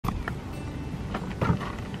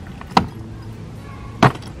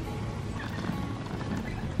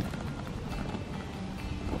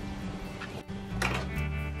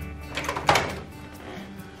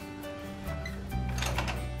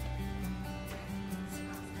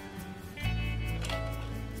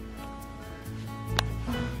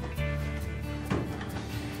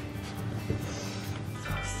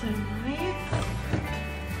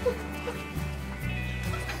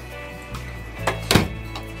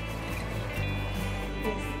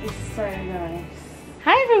so nice.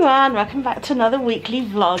 Hi everyone, welcome back to another weekly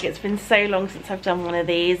vlog. It's been so long since I've done one of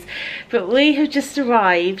these, but we have just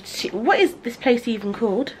arrived to, what is this place even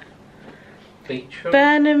called?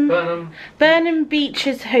 Burnham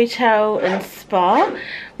Beaches Hotel and Spa.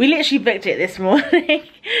 We literally booked it this morning.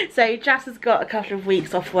 So Jas has got a couple of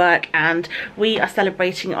weeks off work and we are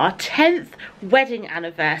celebrating our 10th wedding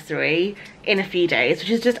anniversary in a few days, which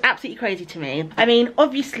is just absolutely crazy to me. I mean,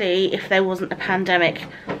 obviously if there wasn't a pandemic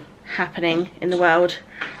happening in the world,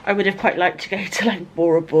 I would have quite liked to go to like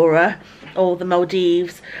Bora Bora or the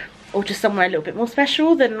Maldives, or just somewhere a little bit more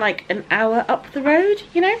special than like an hour up the road,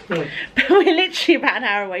 you know? But we're literally about an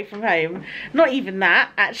hour away from home. Not even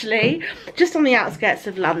that, actually. Just on the outskirts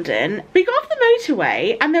of London. We got off the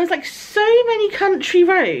motorway and there was like so many country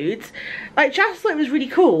roads. Like, Jas thought it was really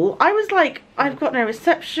cool. I was like, I've got no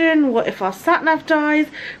reception. What if our sat-nav dies?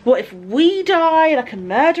 What if we die? Like a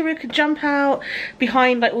murderer could jump out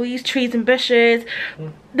behind like all these trees and bushes.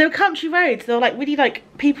 There were country roads. They were like really like,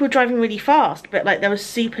 people were driving really fast, but like they were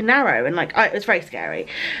super narrow and like, it was very scary.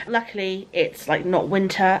 Luckily, it's like not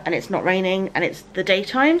winter and it's not raining and it's the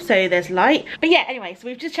daytime, so there's light. But yeah, anyway, so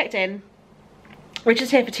we've just checked in. We're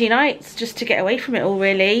just here for 2 nights, just to get away from it all,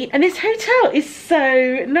 really. And this hotel is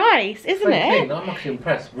so nice, isn't it? I'm actually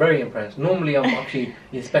impressed, very impressed. Normally I'm actually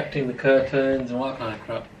inspecting the curtains and all that kind of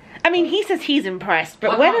crap. I mean, he says he's impressed,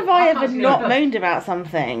 but when have I ever not moaned about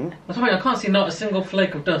something? That's what I mean, I can't see not a single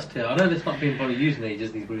flake of dust here. I know it's not being probably used in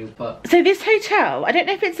ages, these rooms, but... So this hotel, I don't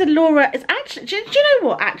know if it's a Laura, it's actually, do you know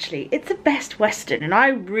what, actually? It's a Best Western, and I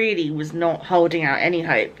really was not holding out any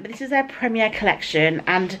hope. This is their Premier Collection,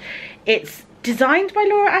 and it's designed by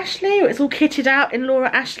Laura Ashley, or it's all kitted out in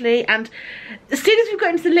Laura Ashley, and as soon as we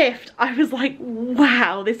got into the lift I was like,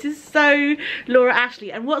 wow, this is so Laura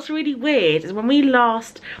Ashley. And what's really weird is when we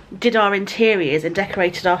last did our interiors and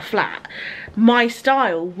decorated our flat, my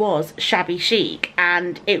style was shabby chic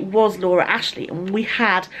and it was Laura Ashley, and we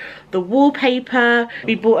had the wallpaper,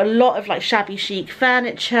 we bought a lot of like shabby chic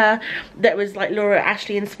furniture that was like Laura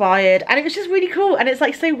Ashley inspired, and it was just really cool. And it's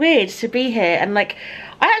like so weird to be here, and like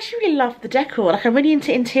I actually really love the decor. Like I'm really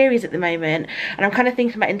into interiors at the moment, and I'm kind of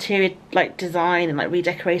thinking about interior like design and like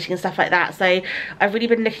redecorating and stuff like that. So I've really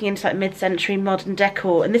been looking into like mid-century modern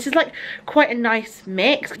decor, and this is like quite a nice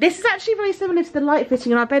mix. This is actually very similar to the light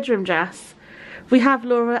fitting in our bedroom, Jas. We have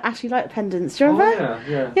Laura Ashley light pendants, do you remember? Oh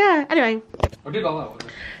yeah, yeah. Yeah, anyway. I did like that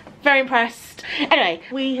one. Very impressed. Anyway,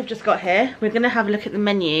 we have just got here. We're going to have a look at the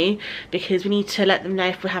menu because we need to let them know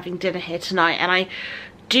if we're having dinner here tonight. And I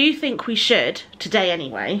do think we should, today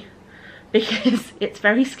anyway, because it's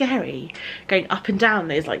very scary going up and down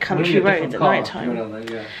those like country roads at night time.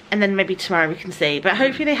 Yeah. And then maybe tomorrow we can see. But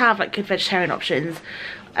hopefully they have like good vegetarian options.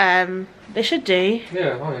 They should do.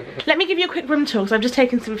 Yeah. Let me give you a quick room tour because I've just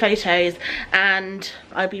taken some photos and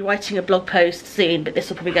I'll be writing a blog post soon, but this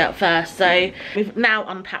will probably go out first. So we've now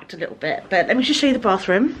unpacked a little bit, but let me just show you the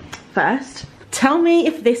bathroom first. Tell me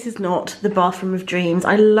if this is not the bathroom of dreams.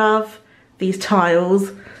 I love these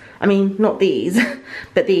tiles. I mean, not these,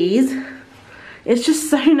 but these. It's just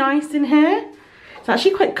so nice in here. It's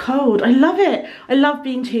actually quite cold. I love it. I love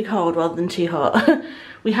being too cold rather than too hot.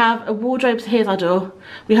 We have a wardrobe, so here's our door.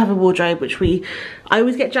 We have a wardrobe which I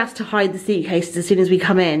always get Jas to hide the suitcases as soon as we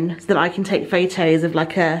come in so that I can take photos of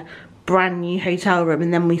like a brand new hotel room,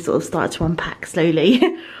 and then we sort of start to unpack slowly.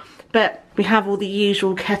 But we have all the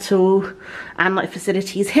usual kettle and like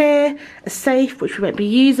facilities here, a safe which we won't be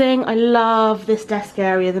using. I love this desk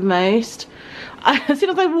area the most. As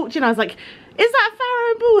soon as I walked in I was like, is that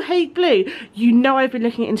Farrow and Ball Hague Blue? You know I've been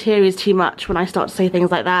looking at interiors too much when I start to say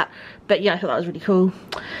things like that. But yeah, I thought that was really cool.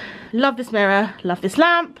 Love this mirror, love this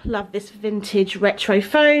lamp, love this vintage retro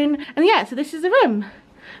phone. And yeah, so this is the room.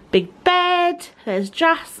 Big bed, there's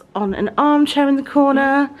Jas on an armchair in the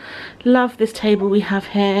corner. Love this table we have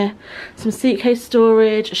here. Some suitcase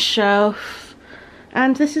storage, a shelf.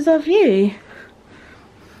 And this is our view.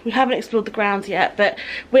 We haven't explored the grounds yet, but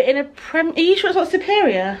we're in a are you sure it's not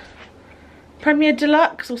Superior? Premier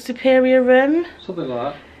Deluxe or Superior room? Something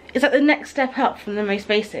like that. Is that the next step up from the most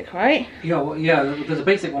basic, right? Yeah, well, yeah, there's a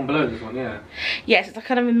basic one below this one, yeah. Yes, it's like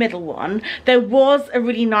kind of a middle one. There was a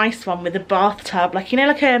really nice one with a bathtub, like, you know,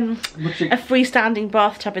 like a freestanding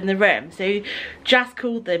bathtub in the room. So Jas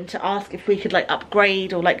called them to ask if we could like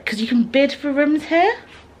upgrade or like, because you can bid for rooms here.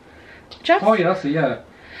 Jas? Oh yeah, that's it, yeah.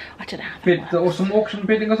 I don't know how that bid, works. or some auction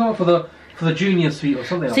bidding as well for For the junior suite or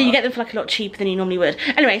something like that. So you get them for like a lot cheaper than you normally would.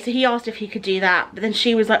 Anyway, so he asked if he could do that, but then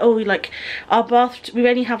she was like, oh, like our bath, we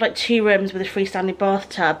only have like 2 rooms with a freestanding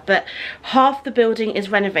bathtub, but half the building is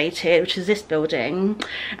renovated, which is this building,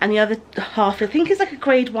 and the other half I think is like a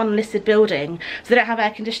grade 1 listed building, so they don't have air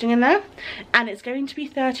conditioning in there, and it's going to be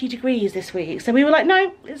 30 degrees this week. So we were like,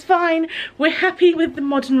 no, it's fine, we're happy with the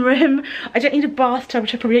modern room. I don't need a bathtub,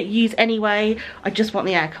 which I probably don't use anyway. I just want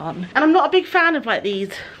the aircon. And I'm not a big fan of like these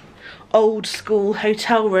old school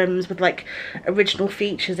hotel rooms with like original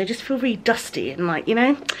features. They just feel really dusty and like, you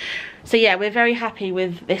know. So yeah, we're very happy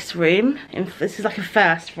with this room, and this is like a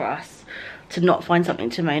first for us to not find something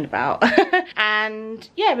to moan about. And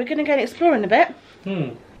yeah, we're gonna go and explore in a bit.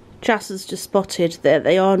 JASS has just spotted that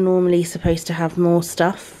they are normally supposed to have more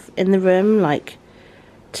stuff in the room, like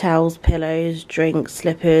towels, pillows, drinks,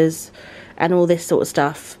 slippers, and all this sort of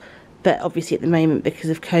stuff. But obviously at the moment, because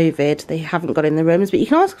of COVID, they haven't got in the rooms, but you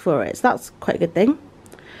can ask for it, so that's quite a good thing.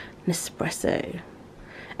 An espresso.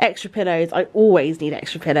 Extra pillows. I always need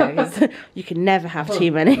extra pillows. You can never have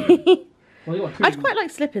too many. I'd quite like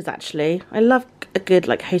slippers, actually. I love a good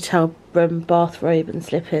like hotel room bathrobe and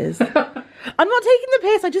slippers. I'm not taking the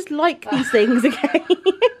piss, I just like these things, okay?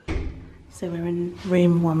 So we're in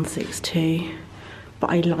room 162, but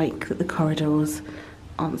I like that the corridors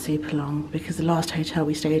aren't super long, because the last hotel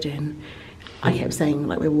we stayed in, I kept saying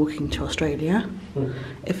like we're walking to Australia.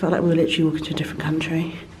 It felt like we were literally walking to a different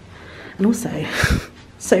country. And also,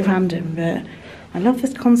 so random, but I love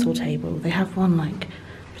this console table. They have one like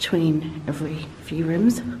between every few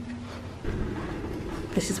rooms.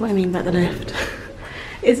 This is what I mean about the lift.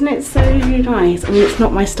 Isn't it so nice? I mean, it's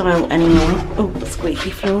not my style anymore. Oh,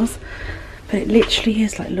 squeaky floors. But it literally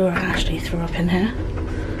is like Laura Ashley threw up in here.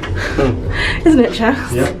 Isn't it,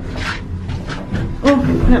 Jess? Yeah. Oh,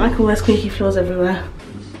 I don't like all those squeaky floors everywhere.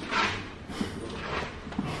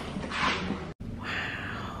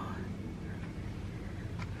 Wow.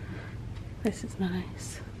 This is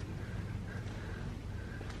nice.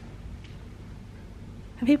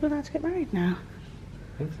 Are people allowed to get married now?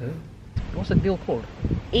 I think so. What's the deal called?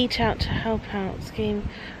 Eat out to help out scheme.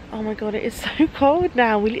 Oh my god, it is so cold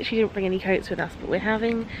now. We literally didn't bring any coats with us, but we're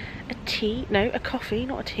having a tea, no, a coffee,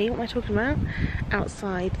 not a tea, what am I talking about?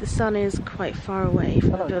 Outside. The sun is quite far away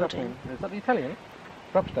from the building. Is that the Italian?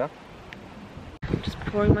 Robster? Just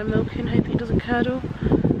pouring my milk in, hoping it doesn't curdle.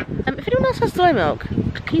 If anyone else has soy milk,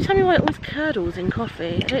 can you tell me why it always curdles in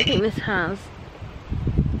coffee? I don't think this has.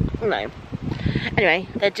 No. Anyway,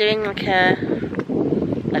 they're doing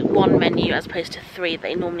like one menu as opposed to 3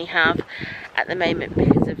 they normally have at the moment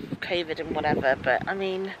because of COVID and whatever, but I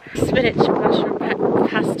mean, spinach, mushroom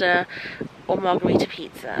pasta or margarita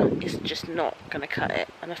pizza is just not gonna cut it,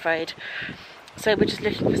 I'm afraid. So we're just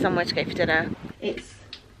looking for somewhere to go for dinner. It's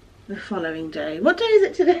the following day. What day is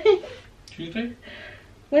it today? Tuesday?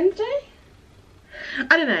 Wednesday?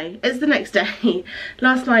 I don't know, it's the next day.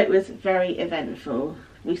 Last night was very eventful.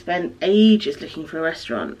 We spent ages looking for a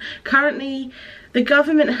restaurant. Currently, the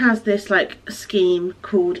government has this like scheme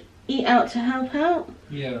called Eat Out to Help Out.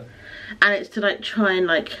 Yeah. And it's to like try and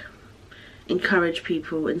like encourage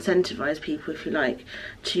people, incentivize people if you like,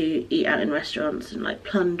 to eat out in restaurants and like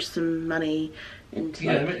plunge some money into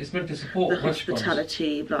it's meant to support the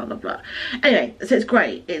hospitality, blah blah blah. Anyway, so it's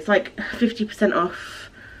great. It's like 50% off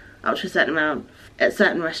up to a certain amount at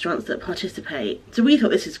certain restaurants that participate. So we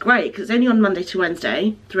thought this is great because it's only on Monday to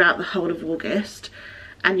Wednesday throughout the whole of August,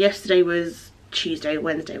 and yesterday was Tuesday,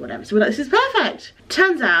 Wednesday, whatever. So we're like, this is perfect.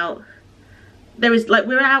 Turns out there is like,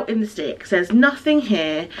 we're out in the sticks. There's nothing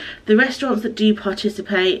here. The restaurants that do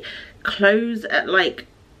participate close at like,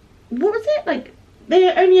 what was it? Like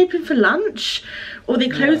they're only open for lunch, or they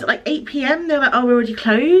close at like 8 PM. They're like, oh, we're already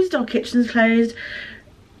closed. Our kitchen's closed.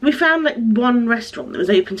 We found like one restaurant that was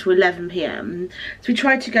open to 11 PM. So we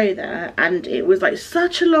tried to go there, and it was like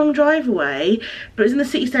such a long drive away, but it was in the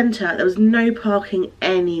city centre. There was no parking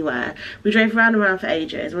anywhere. We drove round and round for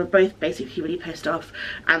ages. We were both basically really pissed off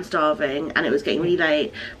and starving, and it was getting really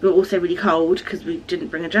late. We were also really cold because we didn't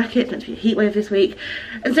bring a jacket. It's meant to be a heat wave this week.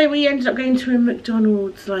 And so we ended up going to a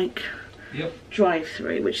McDonald's like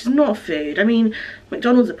drive-through, which is not food. I mean,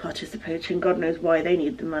 McDonald's are participating, God knows why, they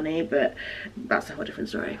need the money, but that's a whole different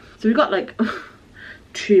story. So we got like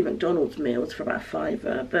 2 McDonald's meals for about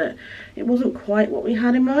 £5, but it wasn't quite what we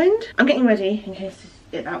had in mind. I'm getting ready in case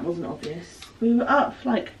that wasn't obvious. We were up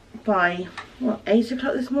like by what, 8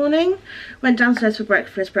 o'clock this morning. Went downstairs for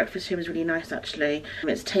breakfast. Breakfast here was really nice actually.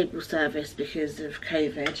 It's table service because of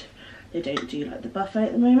COVID. They don't do like the buffet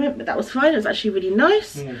at the moment, but that was fine. It was actually really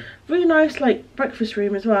nice. Really nice like breakfast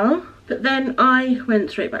room as well. But then I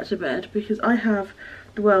went straight back to bed because I have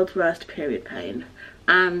the world's worst period pain.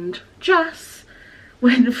 Mm. and Jas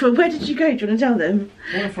went for, where did you go? Do you want to tell them?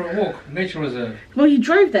 I went for a walk, nature reserve. Well, you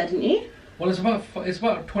drove there, didn't you? Well, it's about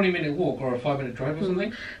a 20-minute walk or a 5-minute drive or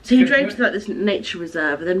something. So he drove to like this nature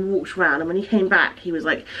reserve and then walked around, and when he came back he was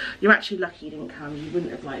like, you're actually lucky you didn't come, you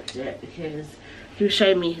wouldn't have liked it, because he was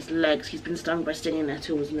showing me his legs. He's been stung by stinging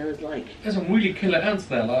nettles, and there was like... There's some really killer ants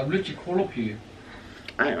there, like, I'd literally crawl up you.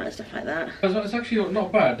 I don't like stuff like that. It's actually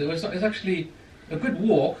not bad. It's actually a good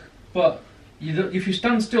walk, but if you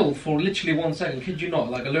stand still for literally 1 second, kid you not,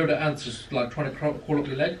 like a load of ants just like trying to crawl up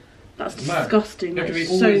your leg. That's disgusting. You have to be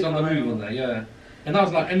always on the move on there, yeah. And that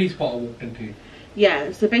was like any spot I walked into.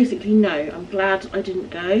 Yeah, so basically no, I'm glad I didn't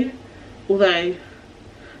go. Although,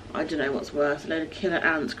 I don't know what's worse, a load of killer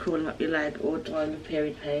ants crawling up your leg or dying of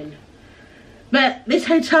period pain. But this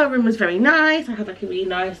hotel room was very nice. I had like a really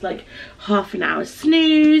nice like half an hour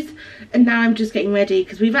snooze, and now I'm just getting ready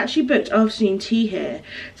because we've actually booked afternoon tea here.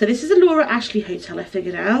 So this is a Laura Ashley hotel, I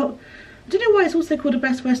figured out. I don't know why it's also called a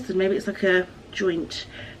Best Western. Maybe it's like a joint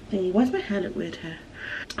thingy. Why does my hair look weird here?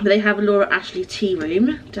 But they have a Laura Ashley tea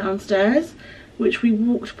room downstairs, which we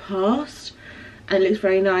walked past, and it looks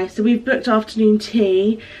very nice. So we've booked afternoon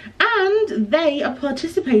tea, and they are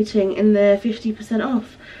participating in the 50%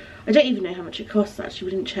 off. I don't even know how much it costs actually,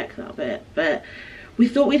 we didn't check that bit, but we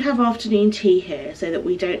thought we'd have afternoon tea here so that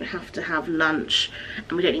we don't have to have lunch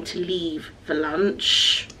and we don't need to leave for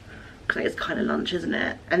lunch, because it's kind of lunch, isn't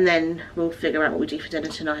it? And then we'll figure out what we do for dinner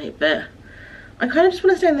tonight. But I kind of just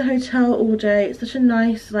want to stay in the hotel all day. It's such a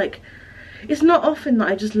nice, like, it's not often that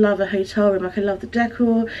I just love a hotel room. Like, I love the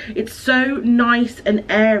decor, it's so nice and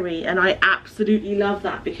airy, and I absolutely love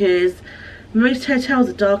that, because most hotels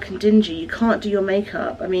are dark and dingy. You can't do your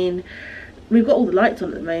makeup. I mean, we've got all the lights on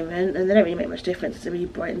at the moment and they don't really make much difference. It's a really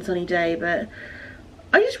bright and sunny day, but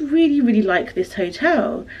I just really like this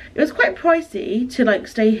hotel. It was quite pricey to like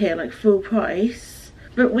stay here, like full price,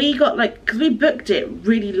 but we got like, because we booked it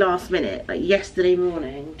really last minute, like yesterday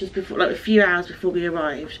morning, just before, like a few hours before we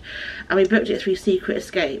arrived, and we booked it through Secret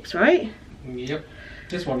Escapes, right? Yep,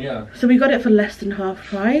 this one, yeah. So we got it for less than half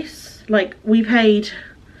price. Like, we paid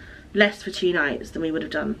less for 2 nights than we would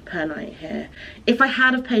have done per night here. If I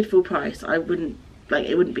had have paid full price, I wouldn't, like,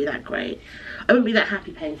 it wouldn't be that great. I wouldn't be that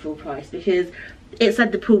happy paying full price, because it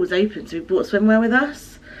said the pool was open, so we brought swimwear with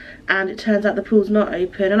us, and it turns out the pool's not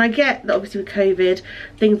open. And I get that obviously with COVID,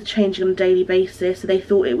 things are changing on a daily basis, so they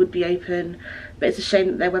thought it would be open, but it's a shame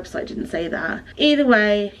that their website didn't say that. Either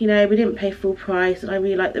way, you know, we didn't pay full price, and I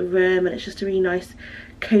really like the room, and it's just a really nice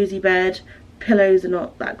cozy bed. Pillows are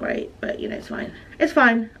not that great, but you know, it's fine. It's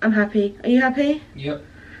fine, I'm happy. Are you happy? Yep.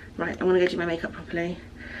 Right, I'm gonna go do my makeup properly,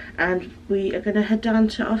 and we are gonna head down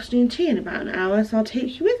to afternoon tea in about an hour, so I'll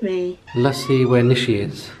take you with me. Let's see where Nishi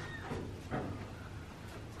is.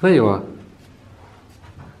 There you are.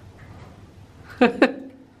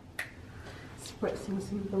 Spritzing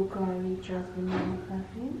some Bulgari jasmine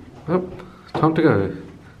perfume. Well, time to go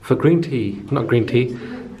for green tea. Not green tea,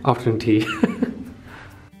 afternoon tea.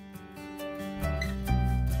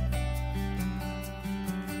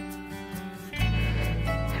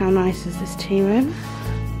 How nice is this tea room?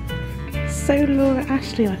 So Laura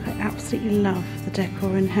Ashley, like, I absolutely love the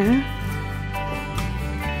decor in here.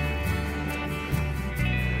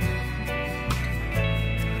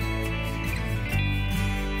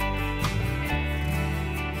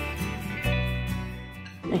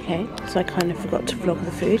 Okay, so I kind of forgot to vlog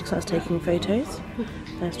the food because I was taking photos.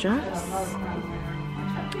 There's JASS.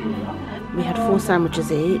 We had 4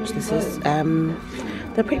 sandwiches each. This is,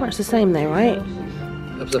 they're pretty much the same though, right?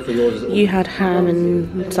 Except for yours. You had ham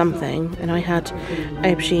and something, and I had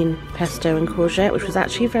aubergine, pesto and courgette, which was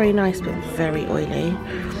actually very nice but very oily.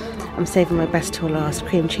 I'm saving my best till last.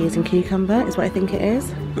 Cream cheese and cucumber is what I think it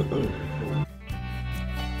is.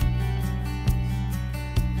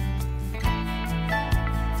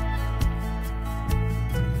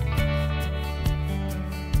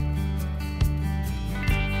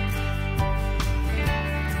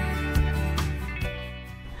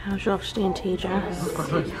 How's your afternoon tea, JASS?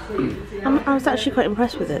 I was actually quite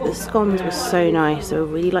impressed with it. The scones were so nice. They were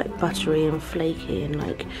really like buttery and flaky and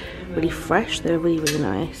like really fresh. They were really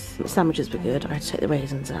nice. The sandwiches were good. I had to take the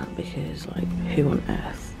raisins out because like who on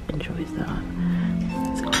earth enjoys that?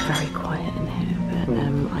 It's got very quiet in here,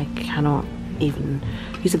 but I cannot even.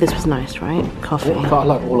 You said this was nice, right? Coffee. I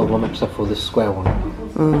like all of them except for this square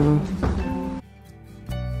one.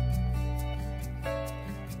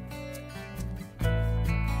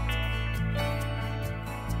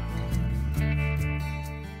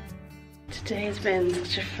 Today has been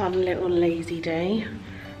such a fun little lazy day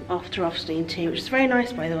after afternoon tea, which is very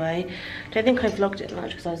nice by the way. I don't think I vlogged it much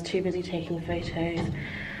because I was too busy taking photos.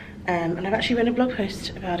 and I've actually written a blog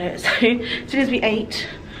post about it. So as soon as we ate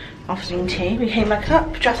afternoon tea, we came back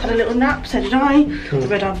up, just had a little nap, so did I. We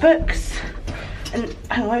read our books, and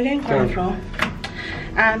hang on, where are we going? Ground floor.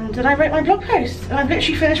 And then I wrote my blog post, and I've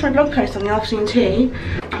literally finished my blog post on the afternoon tea.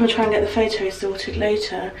 I'm gonna try and get the photos sorted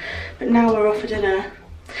later, but now we're off for dinner.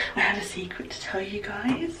 I have a secret to tell you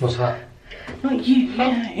guys. What's that? Not you,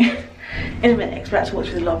 no. In a minute, because we're about to walk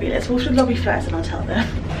through the lobby. Let's walk through the lobby first and I'll tell them.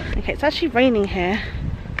 Okay, it's actually raining here,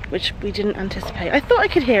 which we didn't anticipate. I thought I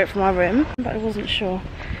could hear it from our room, but I wasn't sure.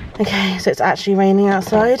 Okay, so it's actually raining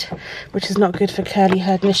outside, which is not good for curly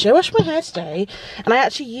haired Nishi. I washed my hair today, and I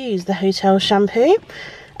actually used the hotel shampoo,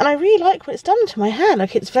 and I really like what it's done to my hair.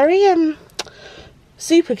 Like, it's very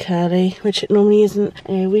super curly, which it normally isn't.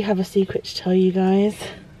 Anyway, we have a secret to tell you guys.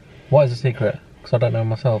 What is the secret? Because I don't know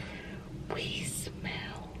myself. We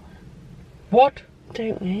smell. What?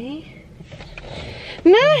 Don't we?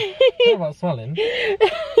 No! What about smelling?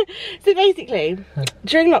 So basically,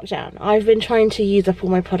 during lockdown, I've been trying to use up all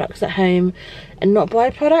my products at home and not buy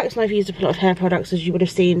products, and I've used up a lot of hair products, as you would have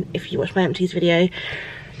seen if you watched my empties video.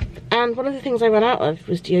 And one of the things I ran out of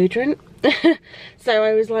was deodorant. So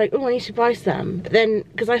I was like, oh, I need to buy some. But then,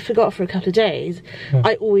 because I forgot for a couple of days,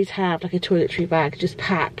 I always have like a toiletry bag just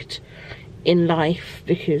packed in life,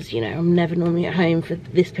 because, you know, I'm never normally at home for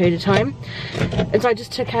this period of time. And so I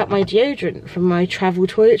just took out my deodorant from my travel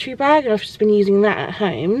toiletry bag, and I've just been using that at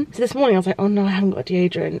home. So this morning I was like, oh no, I haven't got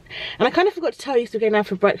deodorant. And I kind of forgot to tell you, so we're going out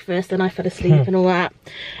for breakfast, and I fell asleep and all that.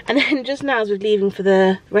 And then just now as we were leaving for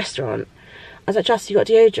the restaurant, I was like, Just, you got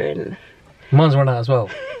deodorant? Mine's run out as well.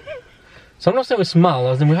 So I'm not saying we smell,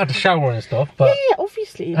 as in we had to shower and stuff, but... Yeah,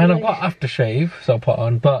 obviously. And I've got aftershave, so I put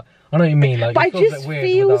on, but I know what you mean, like... But I just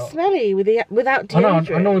feel smelly without deodorant.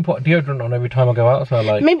 I normally put deodorant on every time I go out, so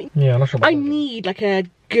like... Maybe... Yeah, I'm not sure about I need like a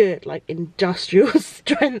good, like, industrial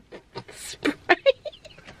strength spray.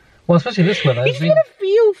 Well, especially this weather. You just want to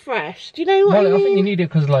feel fresh, do you know what I mean? I think you need it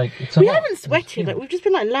because, like, it's we haven't sweated, like, we've just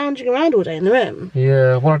been, like, lounging around all day in the room.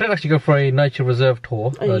 Yeah, well, I did actually go for a nature reserve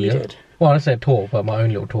tour earlier. You did? Well, I didn't say a tour, but my own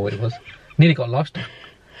little tour it was. Nearly got lost.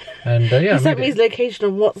 And, yeah, he sent me his location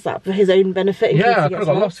on WhatsApp for his own benefit. Yeah, I could have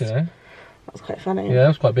got lost, you know. That was quite funny. Yeah, that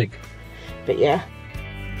was quite big. But, yeah.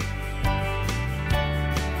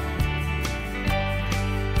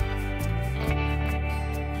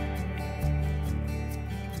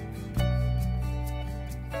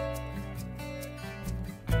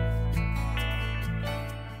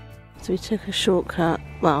 So we took a shortcut,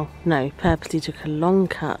 well, no, purposely took a long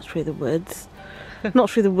cut through the woods.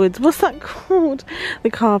 Not through the woods, what's that called?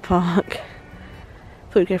 The car park.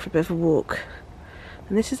 Thought we'd go for a bit of a walk.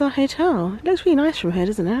 And this is our hotel. It looks really nice from here,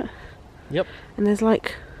 doesn't it? Yep. And there's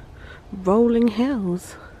like rolling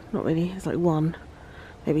hills. Not really, there's like one,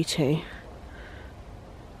 maybe two.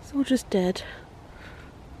 It's all just dead.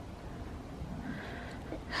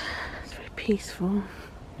 It's very peaceful.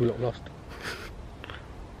 We look lost.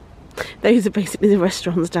 Those are basically the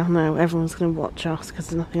restaurants down there where everyone's going to watch us because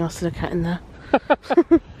there's nothing else to look at in there. You're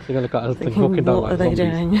going to look at us walking down. What are they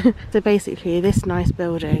doing? So basically this nice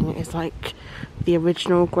building is like the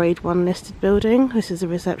original grade 1 listed building. This is a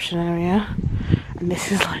reception area, and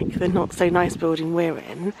this is like the not so nice building we're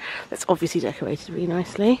in. That's obviously decorated really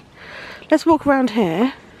nicely. Let's walk around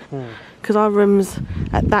here because our room's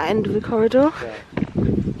at that end of the corridor.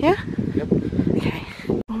 Yeah? Yep. Okay.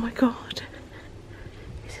 Oh my god.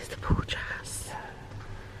 Pool JASS.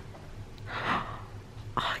 Oh,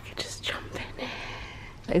 I could just jump in here.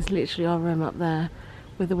 It's literally our room up there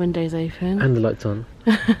with the windows open. And the lights on.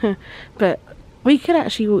 But we could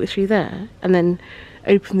actually walk through there and then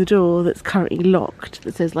open the door that's currently locked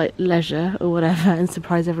that says like leisure or whatever and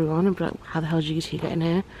surprise everyone and be like, how the hell did you two get in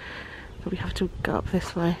here? But we have to go up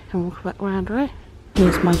this way and walk back around, right?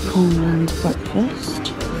 Here's my Pullman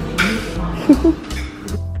breakfast.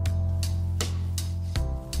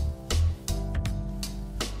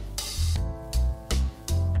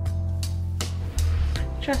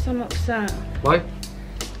 Jess, I'm upset. Why?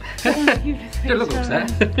 You don't look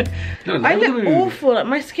upset. I look awful. Like,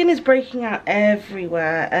 my skin is breaking out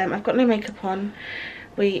everywhere. I've got no makeup on.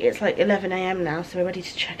 It's like 11 AM now, so we're ready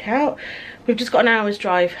to check out. We've just got an hour's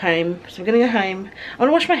drive home, so we're gonna go home. I want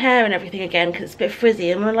to wash my hair and everything again because it's a bit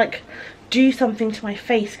frizzy. I'm gonna like do something to my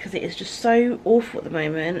face because it is just so awful at the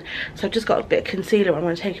moment. So I've just got a bit of concealer. I'm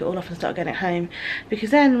going to take it all off and start getting it home,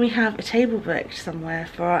 because then we have a table booked somewhere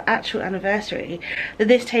for our actual anniversary.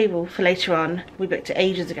 This table for later on, we booked it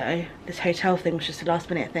ages ago. This hotel thing was just a last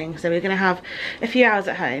minute thing, so we're going to have a few hours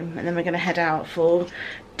at home and then we're going to head out for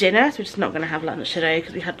dinner. So we're just not going to have lunch today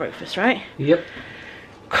because we had breakfast, right? Yep.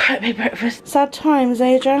 quite a big breakfast. Sad times,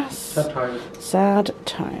 eh, Jess? Sad times. Sad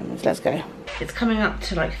times. Let's go. It's coming up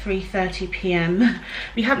to like 3:30 p.m.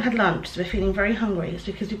 We haven't had lunch, so we're feeling very hungry. It's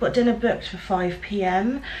because we've got dinner booked for 5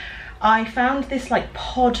 p.m. I found this like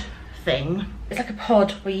pod thing. It's like a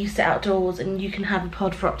pod where you sit outdoors and you can have a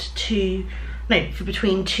pod for up to for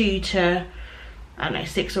between 2 to, I don't know,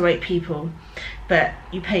 6 or 8 people. But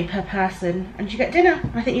you pay per person and you get dinner.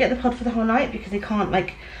 I think you get the pod for the whole night because they can't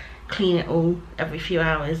like clean it all every few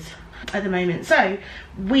hours at the moment. So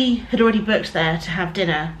we had already booked there to have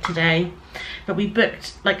dinner today, but we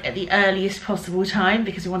booked like at the earliest possible time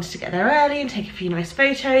because we wanted to get there early and take a few nice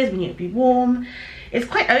photos. We knew it'd be warm. It's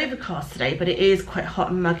quite overcast today, but it is quite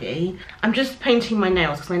hot and muggy. I'm just painting my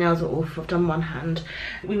nails because my nails are awful. I've done one hand.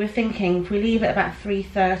 We were thinking if we leave at about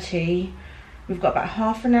 3:30, we've got about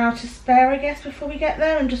half an hour to spare, I guess, before we get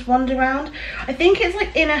there and just wander around. I think it's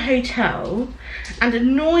like in a hotel, and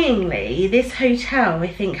annoyingly, this hotel I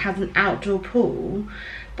think has an outdoor pool,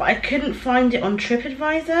 but I couldn't find it on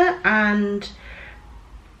TripAdvisor, and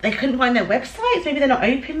they couldn't find their websites. Maybe they're not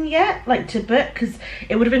open yet, like to book, because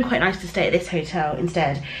it would have been quite nice to stay at this hotel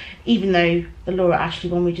instead, even though the Laura Ashley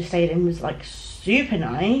one we just stayed in was like super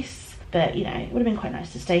nice. But you know, it would have been quite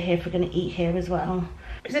nice to stay here if we're going to eat here as well.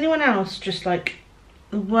 Is anyone else just like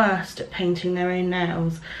the worst at painting their own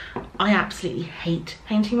nails? I absolutely hate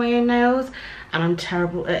painting my own nails and I'm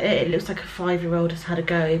terrible at it. It looks like a 5-year-old has had a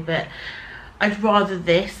go, but I'd rather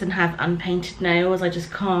this than have unpainted nails. I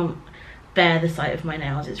just can't bear the sight of my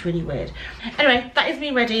nails. It's really weird. Anyway, that is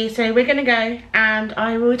me ready, so we're gonna go and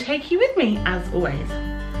I will take you with me as always.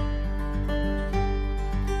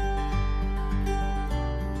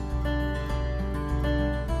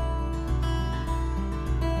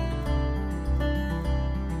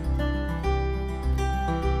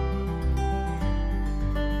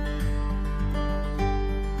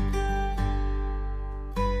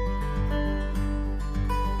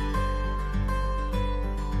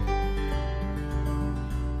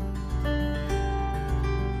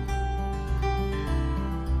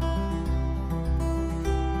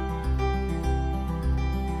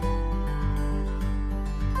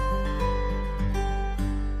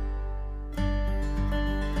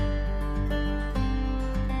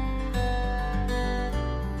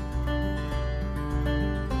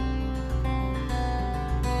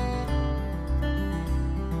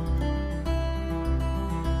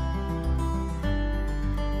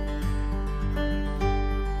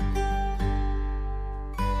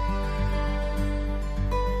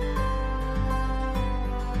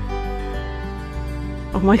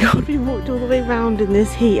 Oh my god, we walked all the way around in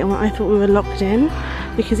this heat and I thought we were locked in,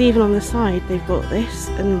 because even on the side they've got this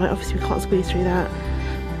and like, obviously we can't squeeze through that.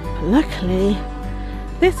 But luckily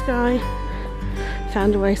this guy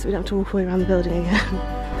found a way so we don't have to walk all the way around the building again.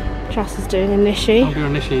 Jess is doing a Nishi. I'm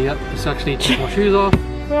doing a Nishi, yep. It's actually take my shoes off.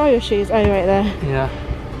 Where are your shoes? Oh, right there. Yeah.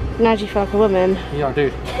 Now do you feel like a woman? Yeah, I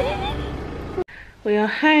do. We are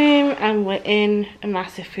home and we're in a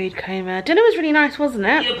massive food coma. Dinner was really nice, wasn't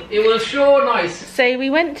it? Yep, it was sure nice. So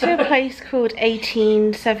we went to a place called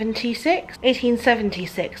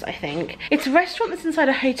 1876, I think. It's a restaurant that's inside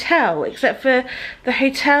a hotel, except for the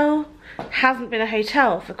hotel hasn't been a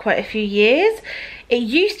hotel for quite a few years. It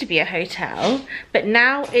used to be a hotel, but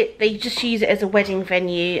now they just use it as a wedding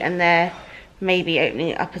venue and they're maybe opening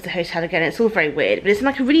it up as a hotel again. It's all very weird, but it's in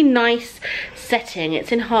like a really nice setting.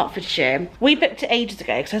 It's in Hertfordshire. We booked it ages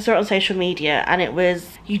ago because I saw it on social media and it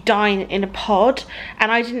was, you dine in a pod,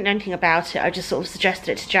 and I didn't know anything about it. I just sort of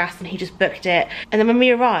suggested it to JASS and he just booked it. And then when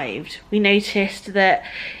we arrived, we noticed that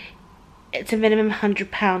it's a minimum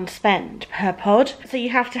 £100 spend per pod. So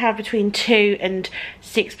you have to have between 2 and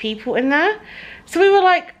 6 people in there. So we were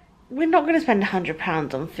like, we're not going to spend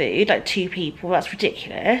 £100 on food, like 2 people, that's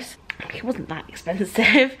ridiculous. It wasn't that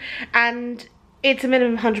expensive, and it's a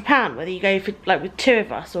minimum £100 whether you go for like with 2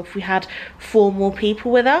 of us or if we had 4 more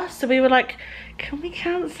people with us. So we were like, can we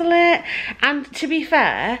cancel it? And to be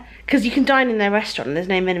fair, because you can dine in their restaurant and there's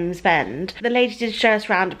no minimum spend, the lady did show us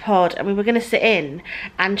around a pod and we were going to sit in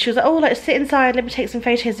and she was like, oh, like sit inside, let me take some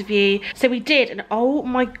photos of you. So we did, and oh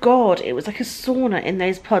my god, it was like a sauna in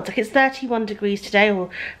those pods. Like it's 31 degrees today or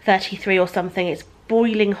 33 or something. It's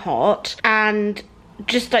boiling hot, and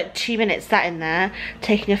just like 2 minutes sat in there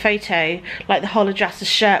taking a photo, like the whole of JASS's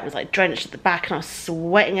shirt was like drenched at the back and I was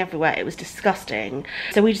sweating everywhere. It was disgusting.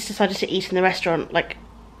 So we just decided to eat in the restaurant like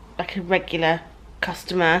a regular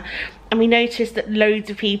customer, and we noticed that loads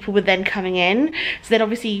of people were then coming in, so then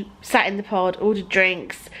obviously sat in the pod, ordered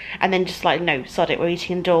drinks, and then just like, no, sod it, we're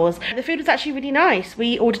eating indoors. The food was actually really nice.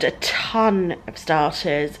 We ordered a ton of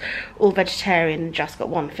starters, all vegetarian, and just got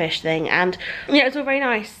one fish thing, and yeah, it was all very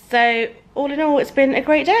nice. So all in all, it's been a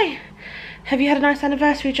great day. Have you had a nice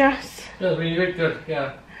anniversary, Jess? Yeah, really good,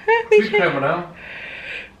 yeah. Food coma now.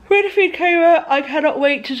 We're in a food coma. I cannot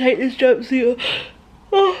wait to take this jumpsuit off.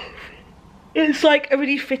 Oh. It's like a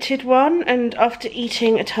really fitted one, and after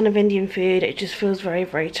eating a ton of Indian food, it just feels very,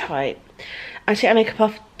 very tight. I take my makeup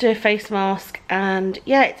off, do a face mask, and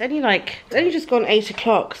yeah, it's only just gone 8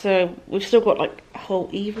 o'clock, so we've still got like a whole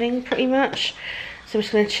evening pretty much. So we're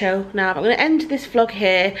just gonna chill now. I'm gonna end this vlog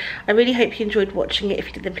here. I really hope you enjoyed watching it. If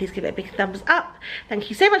you did, then please give it a big thumbs up. Thank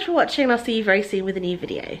you so much for watching, and I'll see you very soon with a new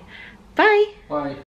video. Bye. Bye.